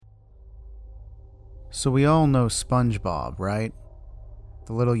So we all know SpongeBob, right?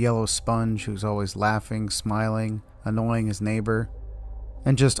 The little yellow sponge who's always laughing, smiling, annoying his neighbor,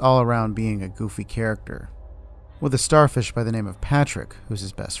 and just all around being a goofy character, with a starfish by the name of Patrick who's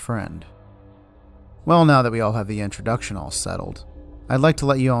his best friend. Well, now that we all have the introduction all settled, I'd like to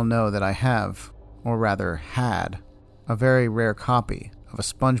let you all know that I have, or rather had, a very rare copy of a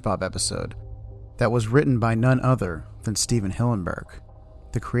SpongeBob episode that was written by none other than Stephen Hillenburg,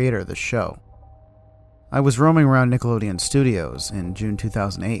 the creator of the show. I was roaming around Nickelodeon Studios in June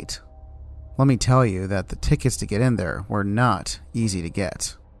 2008. Let me tell you that the tickets to get in there were not easy to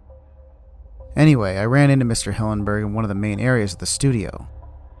get. Anyway, I ran into Mr. Hillenburg in one of the main areas of the studio.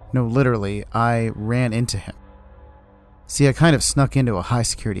 No, literally, I ran into him. See, I kind of snuck into a high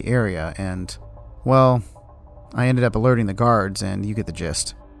security area and, well, I ended up alerting the guards and you get the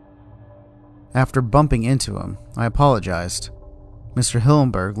gist. After bumping into him, I apologized. Mr.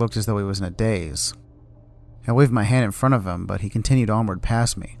 Hillenburg looked as though he was in a daze. I waved my hand in front of him, but he continued onward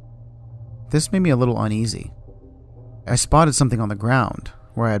past me. This made me a little uneasy. I spotted something on the ground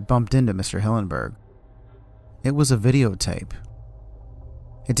where I had bumped into Mr. Hillenburg. It was a videotape.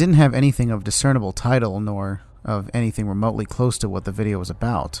 It didn't have anything of discernible title nor of anything remotely close to what the video was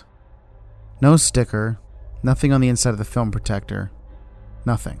about. No sticker, nothing on the inside of the film protector,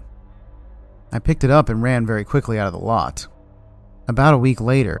 nothing. I picked it up and ran very quickly out of the lot. About a week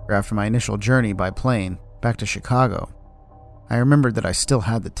later, after my initial journey by plane back to Chicago, I remembered that I still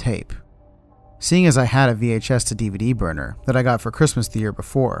had the tape. Seeing as I had a VHS to DVD burner that I got for Christmas the year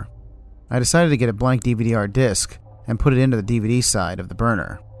before, I decided to get a blank DVD-R disc and put it into the DVD side of the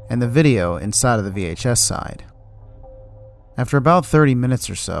burner, and the video inside of the VHS side. After about 30 minutes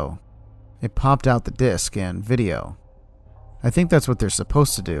or so, it popped out the disc and video. I think that's what they're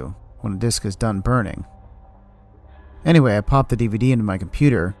supposed to do when a disc is done burning. Anyway, I popped the DVD into my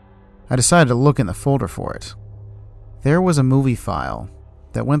computer. I decided to look in the folder for it. There was a movie file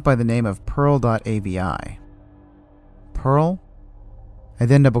that went by the name of Pearl.avi. Pearl? I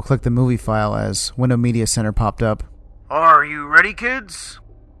then double-clicked the movie file as Window Media Center popped up. Are you ready, kids?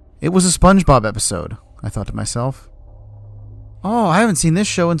 It was a SpongeBob episode, I thought to myself. Oh, I haven't seen this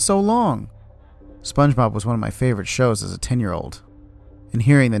show in so long. SpongeBob was one of my favorite shows as a 10-year-old, and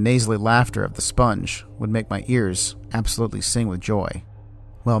hearing the nasally laughter of the sponge would make my ears absolutely sing with joy.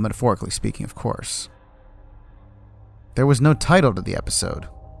 Well, metaphorically speaking, of course. There was no title to the episode.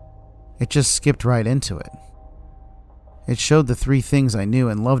 It just skipped right into it. It showed the three things I knew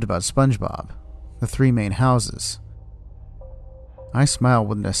and loved about SpongeBob, the three main houses. I smiled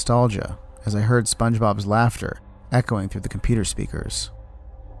with nostalgia as I heard SpongeBob's laughter echoing through the computer speakers.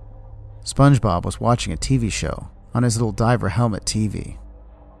 SpongeBob was watching a TV show on his little diver helmet TV.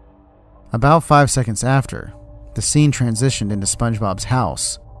 About 5 seconds after, the scene transitioned into SpongeBob's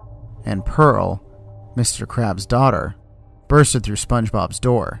house, and Pearl, Mr. Krabs' daughter, bursted through SpongeBob's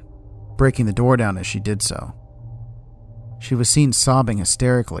door, breaking the door down as she did so. She was seen sobbing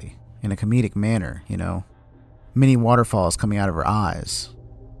hysterically, in a comedic manner, you know, mini waterfalls coming out of her eyes.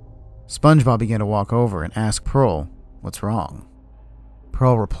 SpongeBob began to walk over and ask Pearl what's wrong.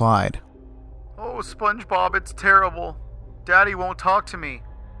 Pearl replied, Oh, SpongeBob, it's terrible. Daddy won't talk to me.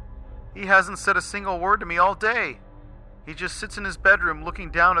 He hasn't said a single word to me all day. He just sits in his bedroom looking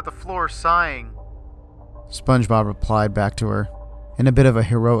down at the floor sighing. SpongeBob replied back to her in a bit of a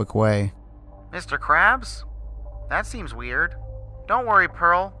heroic way. Mr. Krabs? That seems weird. Don't worry,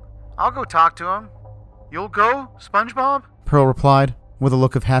 Pearl. I'll go talk to him. You'll go, SpongeBob? Pearl replied with a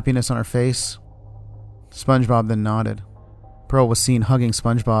look of happiness on her face. SpongeBob then nodded. Pearl was seen hugging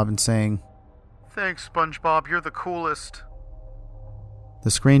SpongeBob and saying, Thanks, SpongeBob. You're the coolest.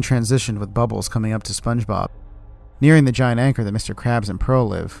 The screen transitioned with Bubbles coming up to SpongeBob, nearing the giant anchor that Mr. Krabs and Pearl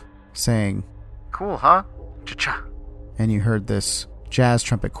live, saying, Cool, huh? Cha-cha. And you heard this jazz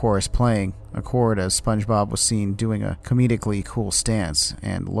trumpet chorus playing, a chord as SpongeBob was seen doing a comedically cool stance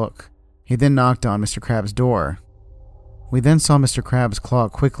and look. He then knocked on Mr. Krabs' door. We then saw Mr. Krabs claw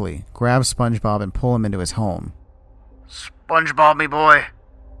quickly, grab SpongeBob and pull him into his home. SpongeBob, me boy.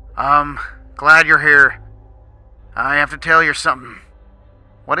 Glad you're here. I have to tell you something.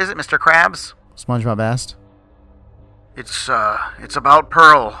 What is it, Mr. Krabs? SpongeBob asked. It's about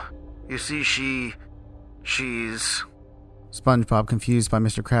Pearl. You see, she's... SpongeBob, confused by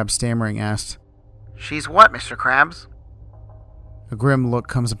Mr. Krabs' stammering, asked, She's what, Mr. Krabs? A grim look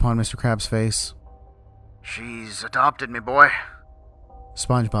comes upon Mr. Krabs' face. She's adopted, me boy.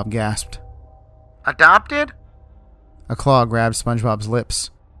 SpongeBob gasped. Adopted? A claw grabbed SpongeBob's lips,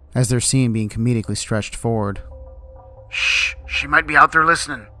 as they're seen being comedically stretched forward. Shh, she might be out there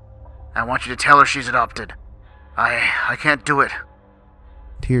listening. I want you to tell her she's adopted. I can't do it.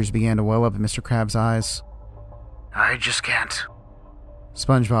 Tears began to well up in Mr. Krabs' eyes. I just can't.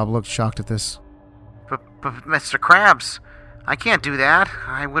 SpongeBob looked shocked at this. But Mr. Krabs, I can't do that.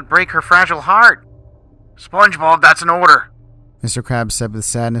 I would break her fragile heart. SpongeBob, that's an order. Mr. Krabs said with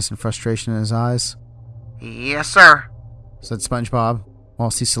sadness and frustration in his eyes. Yes, sir, said SpongeBob,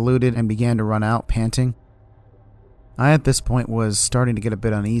 whilst he saluted and began to run out, panting. I, at this point, was starting to get a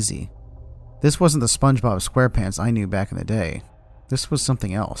bit uneasy. This wasn't the SpongeBob SquarePants I knew back in the day. This was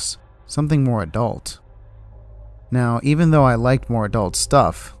something else. Something more adult. Now, even though I liked more adult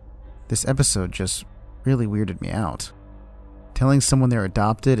stuff, this episode just really weirded me out. Telling someone they're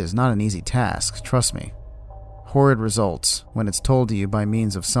adopted is not an easy task, trust me. Horrid results when it's told to you by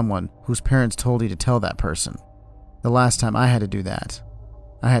means of someone whose parents told you to tell that person. The last time I had to do that,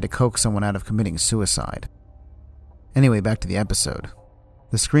 I had to coax someone out of committing suicide. Anyway, back to the episode.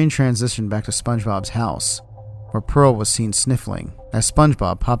 The screen transitioned back to SpongeBob's house, where Pearl was seen sniffling as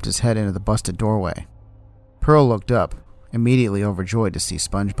SpongeBob popped his head into the busted doorway. Pearl looked up, immediately overjoyed to see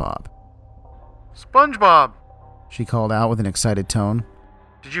SpongeBob. SpongeBob, she called out with an excited tone.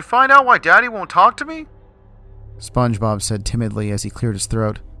 Did you find out why Daddy won't talk to me? SpongeBob said timidly as he cleared his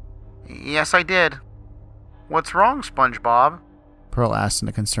throat. Yes, I did. What's wrong, SpongeBob? Pearl asked in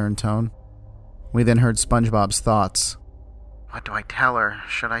a concerned tone. We then heard SpongeBob's thoughts. What do I tell her?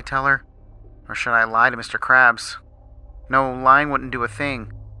 Should I tell her? Or should I lie to Mr. Krabs? No, lying wouldn't do a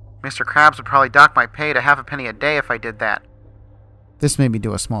thing. Mr. Krabs would probably dock my pay to half a penny a day if I did that. This made me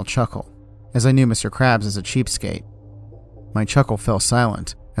do a small chuckle, as I knew Mr. Krabs is a cheapskate. My chuckle fell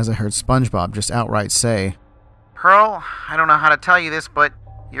silent as I heard SpongeBob just outright say, Pearl, I don't know how to tell you this, but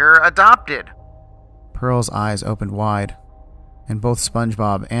you're adopted. Pearl's eyes opened wide, and both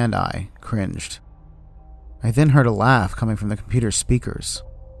SpongeBob and I cringed. I then heard a laugh coming from the computer's speakers.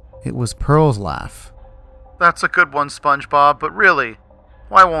 It was Pearl's laugh. That's a good one, SpongeBob, but really,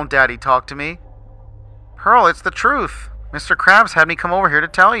 why won't Daddy talk to me? Pearl, it's the truth. Mr. Krabs had me come over here to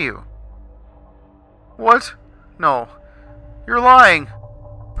tell you. What? No. You're lying.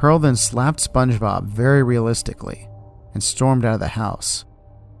 Pearl then slapped SpongeBob very realistically and stormed out of the house.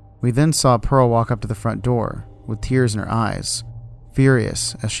 We then saw Pearl walk up to the front door with tears in her eyes,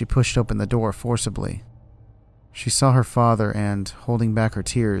 furious as she pushed open the door forcibly. She saw her father and, holding back her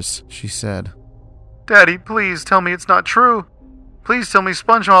tears, she said, Daddy, please tell me it's not true. Please tell me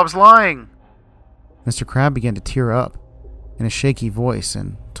SpongeBob's lying. Mr. Krab began to tear up in a shaky voice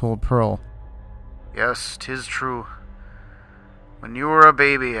and told Pearl, Yes, 'tis true. When you were a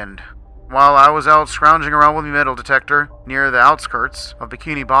baby and while I was out scrounging around with my metal detector near the outskirts of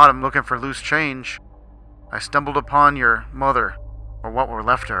Bikini Bottom looking for loose change, I stumbled upon your mother, or what were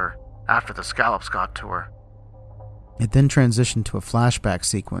left of her, after the scallops got to her. It then transitioned to a flashback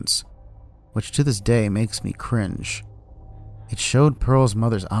sequence, which to this day makes me cringe. It showed Pearl's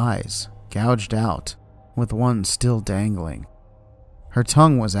mother's eyes, gouged out, with one still dangling. Her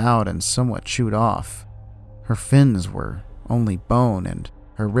tongue was out and somewhat chewed off. Her fins were only bone and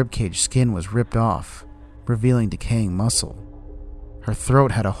her ribcage skin was ripped off, revealing decaying muscle. Her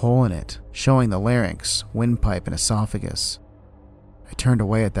throat had a hole in it, showing the larynx, windpipe, and esophagus. I turned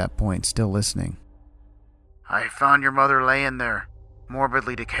away at that point, still listening. I found your mother laying there,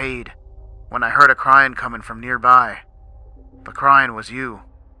 morbidly decayed, when I heard a crying coming from nearby. The crying was you.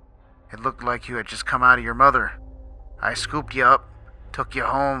 It looked like you had just come out of your mother. I scooped you up, took you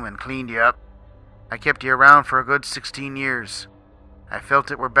home, and cleaned you up. I kept you around for a good 16 years. I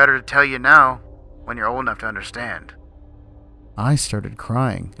felt it were better to tell you now, when you're old enough to understand. I started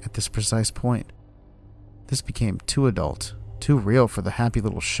crying at this precise point. This became too adult, too real for the happy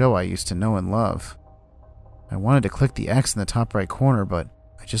little show I used to know and love. I wanted to click the X in the top right corner, but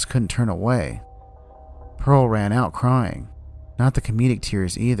I just couldn't turn away. Pearl ran out crying. Not the comedic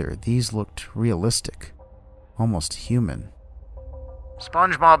tears either. These looked realistic, almost human.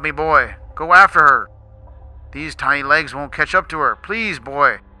 SpongeBob, me boy, go after her. These tiny legs won't catch up to her. Please,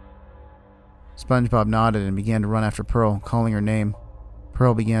 boy. SpongeBob nodded and began to run after Pearl, calling her name.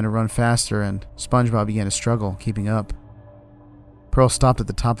 Pearl began to run faster, and SpongeBob began to struggle, keeping up. Pearl stopped at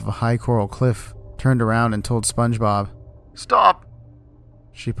the top of a high coral cliff, turned around and told SpongeBob, Stop.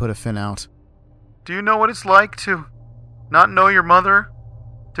 She put a fin out. Do you know what it's like to not know your mother?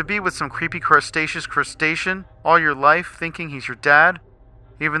 To be with some creepy crustaceous crustacean all your life thinking he's your dad,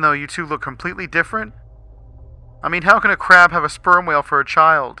 even though you two look completely different? I mean, how can a crab have a sperm whale for a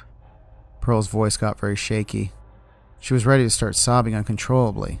child? Pearl's voice got very shaky. She was ready to start sobbing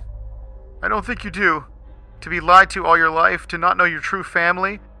uncontrollably. I don't think you do. To be lied to all your life, to not know your true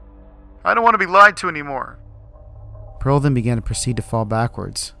family. I don't want to be lied to anymore. Pearl then began to proceed to fall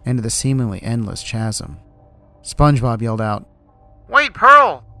backwards into the seemingly endless chasm. SpongeBob yelled out, Wait,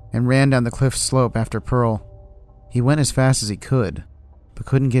 Pearl! and ran down the cliff slope after Pearl. He went as fast as he could, but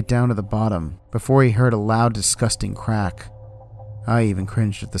couldn't get down to the bottom before he heard a loud, disgusting crack. I even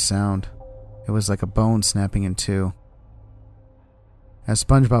cringed at the sound. It was like a bone snapping in two. As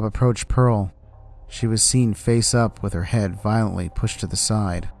SpongeBob approached Pearl, she was seen face up with her head violently pushed to the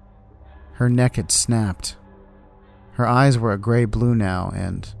side. Her neck had snapped. Her eyes were a gray-blue now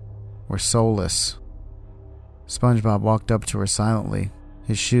and were soulless. SpongeBob walked up to her silently,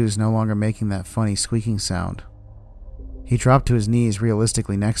 his shoes no longer making that funny squeaking sound. He dropped to his knees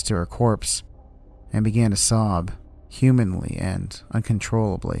realistically next to her corpse and began to sob, humanly and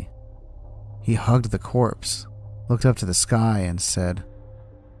uncontrollably. He hugged the corpse, looked up to the sky, and said,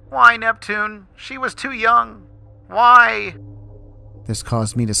 Why, Neptune? She was too young. Why? This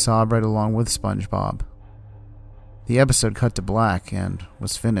caused me to sob right along with SpongeBob. The episode cut to black and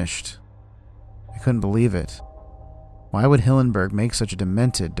was finished. I couldn't believe it. Why would Hillenburg make such a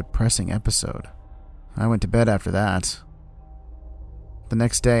demented, depressing episode? I went to bed after that. The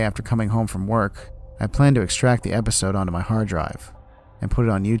next day, after coming home from work, I planned to extract the episode onto my hard drive and put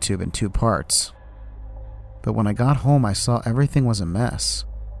it on YouTube in 2 parts. But when I got home, I saw everything was a mess.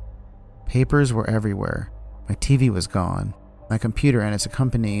 Papers were everywhere. My TV was gone. My computer and its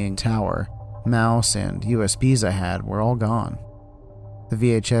accompanying tower, mouse, and USBs I had were all gone. The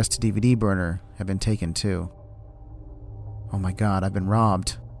VHS to DVD burner had been taken too. Oh my God, I've been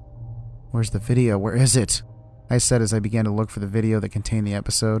robbed. Where's the video? Where is it? I said as I began to look for the video that contained the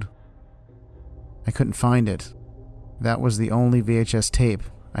episode. I couldn't find it. That was the only VHS tape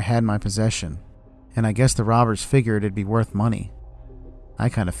I had in my possession, and I guess the robbers figured it'd be worth money. I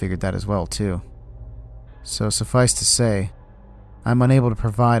kind of figured that as well, too. So suffice to say, I'm unable to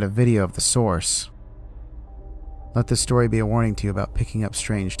provide a video of the source. Let this story be a warning to you about picking up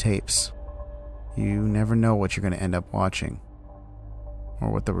strange tapes. You never know what you're going to end up watching, or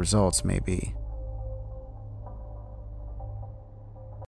what the results may be.